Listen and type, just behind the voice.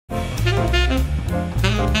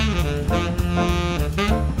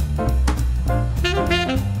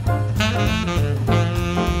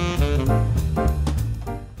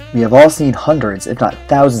We have all seen hundreds, if not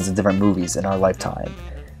thousands of different movies in our lifetime.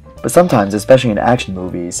 But sometimes, especially in action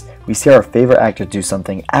movies, we see our favorite actor do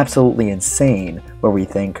something absolutely insane where we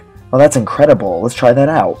think, well, that's incredible, let's try that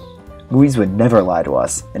out. Movies would never lie to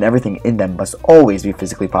us, and everything in them must always be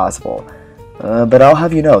physically possible. But I'll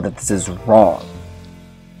have you know that this is wrong.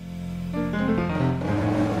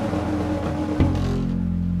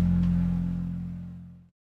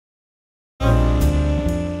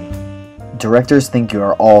 Directors think you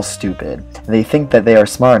are all stupid, and they think that they are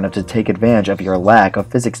smart enough to take advantage of your lack of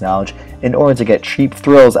physics knowledge in order to get cheap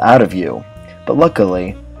thrills out of you. But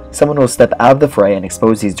luckily, someone will step out of the fray and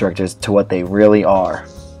expose these directors to what they really are.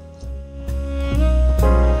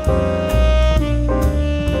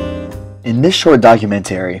 In this short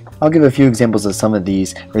documentary, I'll give a few examples of some of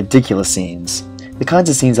these ridiculous scenes. The kinds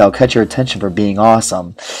of scenes that'll catch your attention for being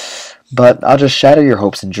awesome, but I'll just shatter your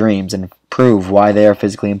hopes and dreams and prove why they are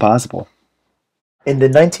physically impossible. In the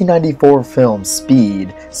 1994 film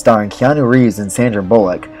Speed, starring Keanu Reeves and Sandra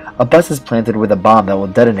Bullock, a bus is planted with a bomb that will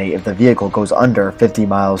detonate if the vehicle goes under 50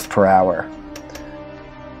 miles per hour.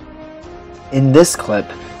 In this clip,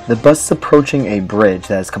 the bus is approaching a bridge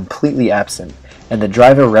that is completely absent, and the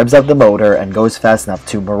driver revs up the motor and goes fast enough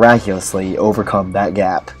to miraculously overcome that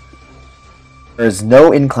gap. There is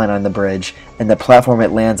no incline on the bridge, and the platform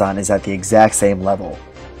it lands on is at the exact same level.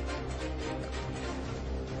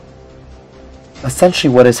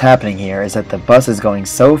 Essentially what is happening here is that the bus is going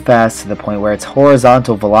so fast to the point where its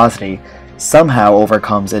horizontal velocity somehow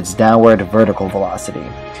overcomes its downward vertical velocity.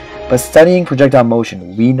 But studying projectile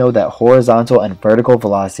motion, we know that horizontal and vertical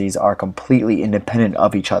velocities are completely independent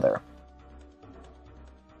of each other.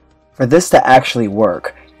 For this to actually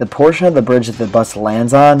work, the portion of the bridge that the bus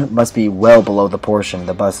lands on must be well below the portion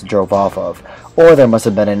the bus drove off of, or there must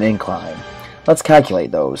have been an incline. Let's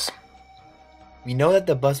calculate those. We know that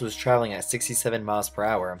the bus was traveling at 67 miles per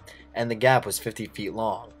hour, and the gap was 50 feet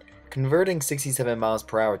long. Converting 67 miles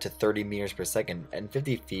per hour to 30 meters per second and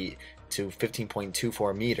 50 feet to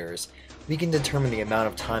 15.24 meters, we can determine the amount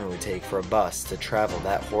of time it would take for a bus to travel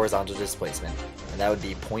that horizontal displacement, and that would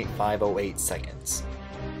be 0.508 seconds.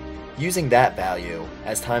 Using that value,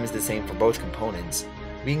 as time is the same for both components,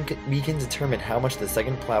 we can determine how much the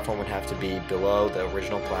second platform would have to be below the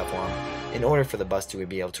original platform in order for the bus to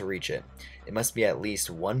be able to reach it. It must be at least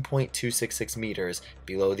 1.266 meters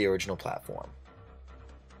below the original platform.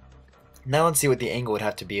 Now let's see what the angle would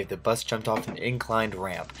have to be if the bus jumped off an inclined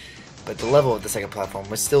ramp, but the level of the second platform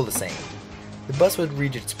was still the same. The bus would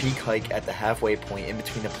reach its peak height at the halfway point in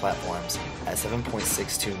between the platforms at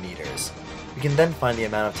 7.62 meters. We can then find the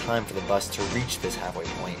amount of time for the bus to reach this halfway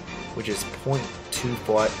point, which is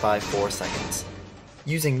 0.254 seconds.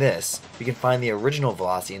 Using this, we can find the original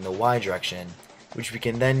velocity in the y direction, which we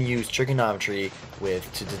can then use trigonometry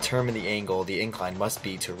with to determine the angle the incline must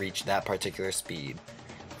be to reach that particular speed,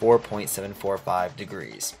 4.745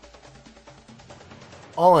 degrees.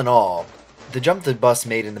 All in all, the jump the bus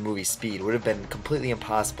made in the movie Speed would have been completely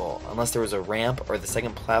impossible unless there was a ramp or the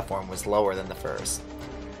second platform was lower than the first.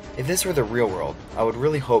 If this were the real world, I would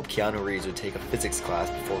really hope Keanu Reeves would take a physics class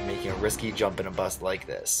before making a risky jump in a bus like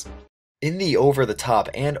this. In the over-the-top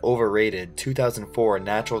and overrated 2004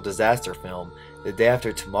 natural disaster film, The Day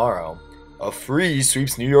After Tomorrow, a freeze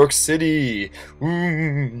sweeps New York City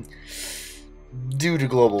due to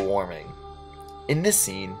global warming. In this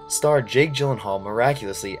scene, star Jake Gyllenhaal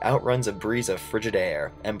miraculously outruns a breeze of frigid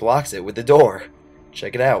air and blocks it with the door.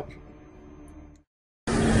 Check it out.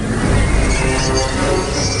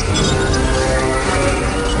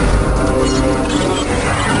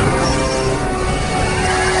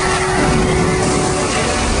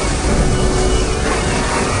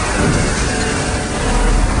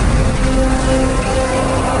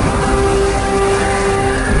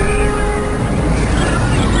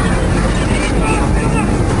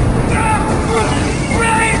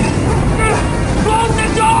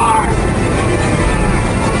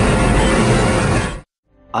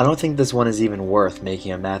 I don't think this one is even worth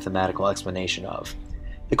making a mathematical explanation of.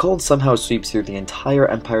 The cold somehow sweeps through the entire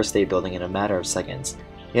Empire State Building in a matter of seconds,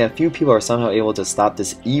 yet few people are somehow able to stop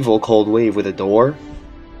this evil cold wave with a door?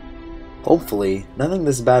 Hopefully, nothing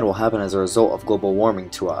this bad will happen as a result of global warming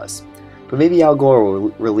to us, but maybe Al Gore will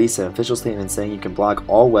release an official statement saying you can block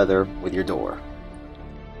all weather with your door.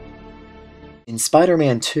 In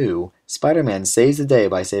Spider-Man 2, Spider-Man saves the day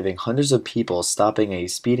by saving hundreds of people stopping a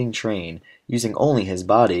speeding train using only his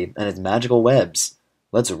body and his magical webs.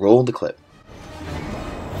 Let's roll the clip.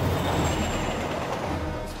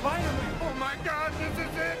 Spider-Man! Oh my God, this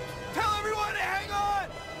is it! Tell everyone to hang on!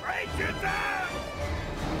 Brace yourself!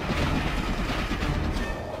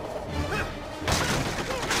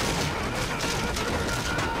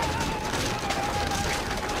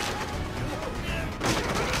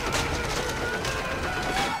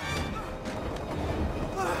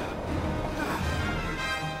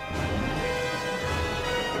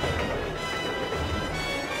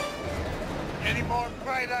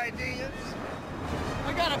 good ideas?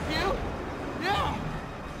 I got a few. Yeah.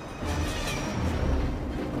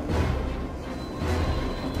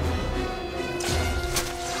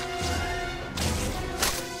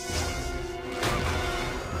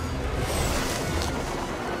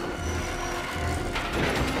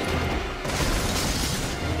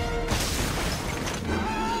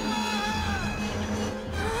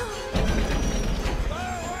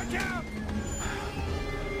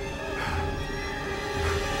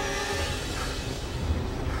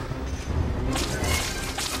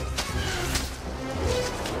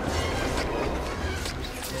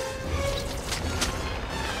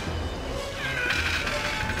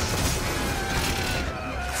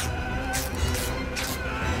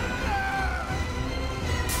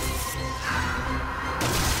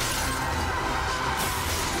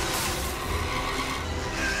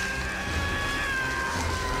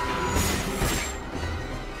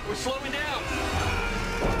 We're slowing down.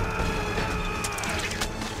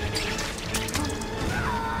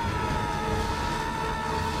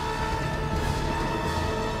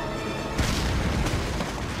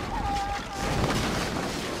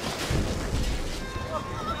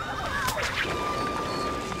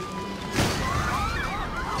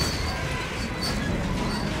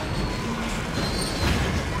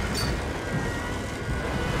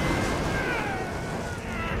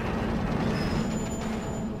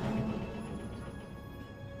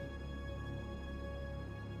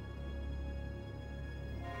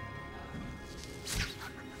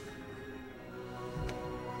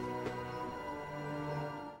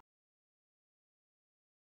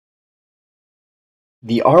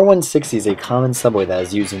 The R-160 is a common subway that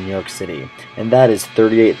is used in New York City, and that is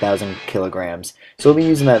 38,000 kilograms, so we'll be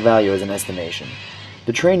using that value as an estimation.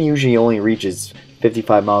 The train usually only reaches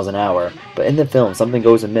 55 miles an hour, but in the film something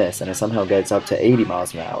goes amiss and it somehow gets up to 80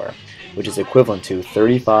 miles an hour, which is equivalent to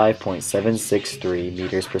 35.763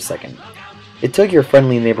 meters per second. It took your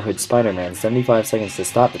friendly neighborhood Spider-Man 75 seconds to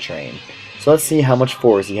stop the train, so let's see how much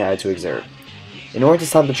force he had to exert. In order to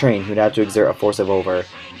stop the train, he would have to exert a force of over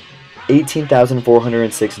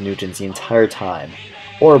 18,406 newtons the entire time,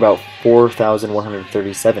 or about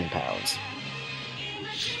 4,137 pounds.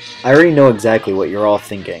 I already know exactly what you're all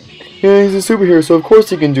thinking. Yeah, he's a superhero, so of course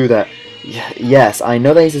he can do that. Yes, I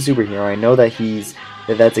know that he's a superhero. I know that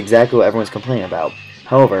that's exactly what everyone's complaining about.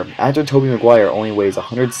 However, actor Tobey Maguire only weighs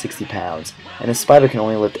 160 pounds, and a spider can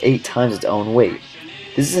only lift 8 times its own weight.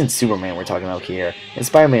 This isn't Superman we're talking about here, and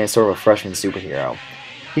Spider-Man is sort of a freshman superhero.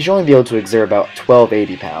 He should only be able to exert about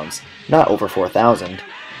 1,280 pounds, not over 4,000.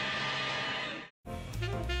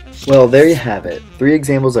 Well, there you have it. 3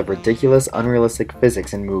 examples of ridiculous, unrealistic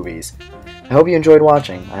physics in movies. I hope you enjoyed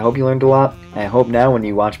watching. I hope you learned a lot, and I hope now when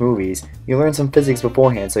you watch movies, you learn some physics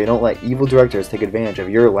beforehand so you don't let evil directors take advantage of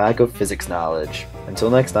your lack of physics knowledge. Until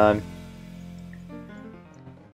next time.